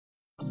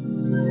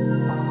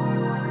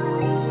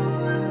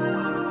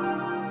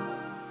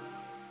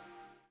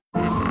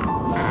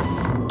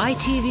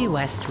ITV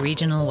West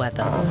Regional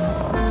Weather.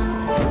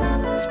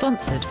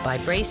 Sponsored by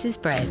Braces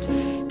Bread.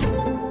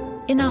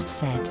 Enough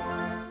said.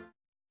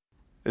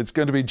 It's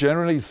going to be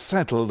generally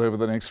settled over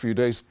the next few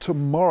days.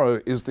 Tomorrow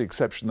is the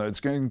exception, though.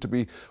 It's going to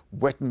be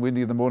wet and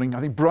windy in the morning.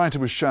 I think brighter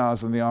with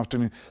showers in the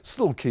afternoon,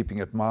 still keeping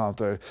it mild,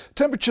 though.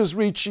 Temperatures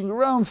reaching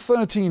around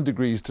 13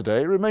 degrees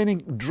today, remaining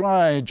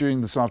dry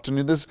during this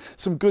afternoon. There's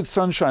some good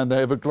sunshine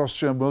there over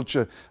Gloucestershire and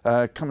Wiltshire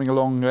coming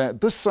along.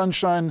 This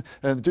sunshine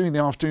during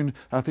the afternoon,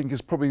 I think,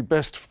 is probably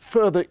best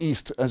further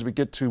east as we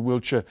get to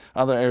Wiltshire,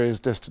 other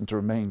areas destined to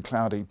remain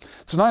cloudy.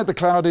 Tonight, the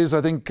cloud is,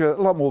 I think, a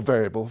lot more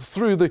variable.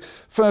 Through the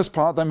first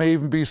part, there may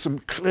even be some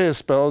clear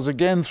spells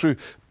again through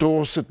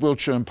Dorset,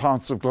 Wiltshire and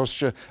parts of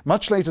Gloucestershire.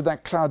 Much later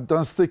that cloud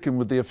does thicken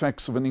with the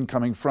effects of an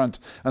incoming front,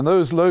 and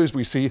those lows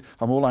we see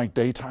are more like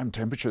daytime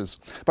temperatures.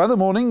 By the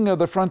morning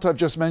the front I've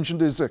just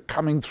mentioned is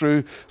coming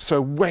through,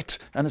 so wet,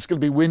 and it's going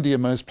to be windy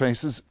in most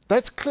places.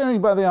 That's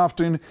clearing by the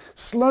afternoon,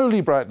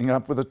 slowly brightening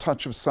up with a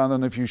touch of sun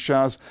and a few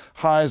showers,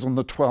 highs on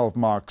the 12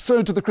 mark.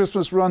 So to the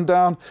Christmas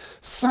rundown,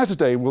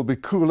 Saturday will be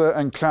cooler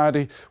and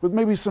cloudy with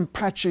maybe some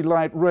patchy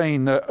light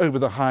rain over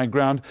the high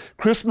ground.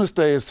 Christmas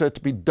Day is set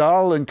to be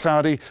dull and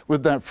cloudy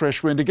with that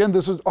fresh wind. Again,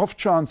 there's an off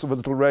chance of a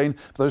little rain.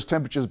 Those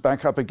temperatures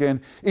back up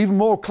again. Even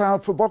more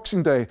cloud for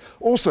Boxing Day.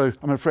 Also,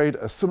 I'm afraid,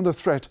 a similar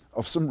threat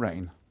of some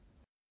rain.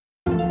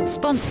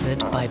 Sponsored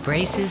by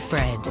Braces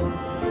Bread.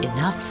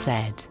 Enough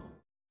said.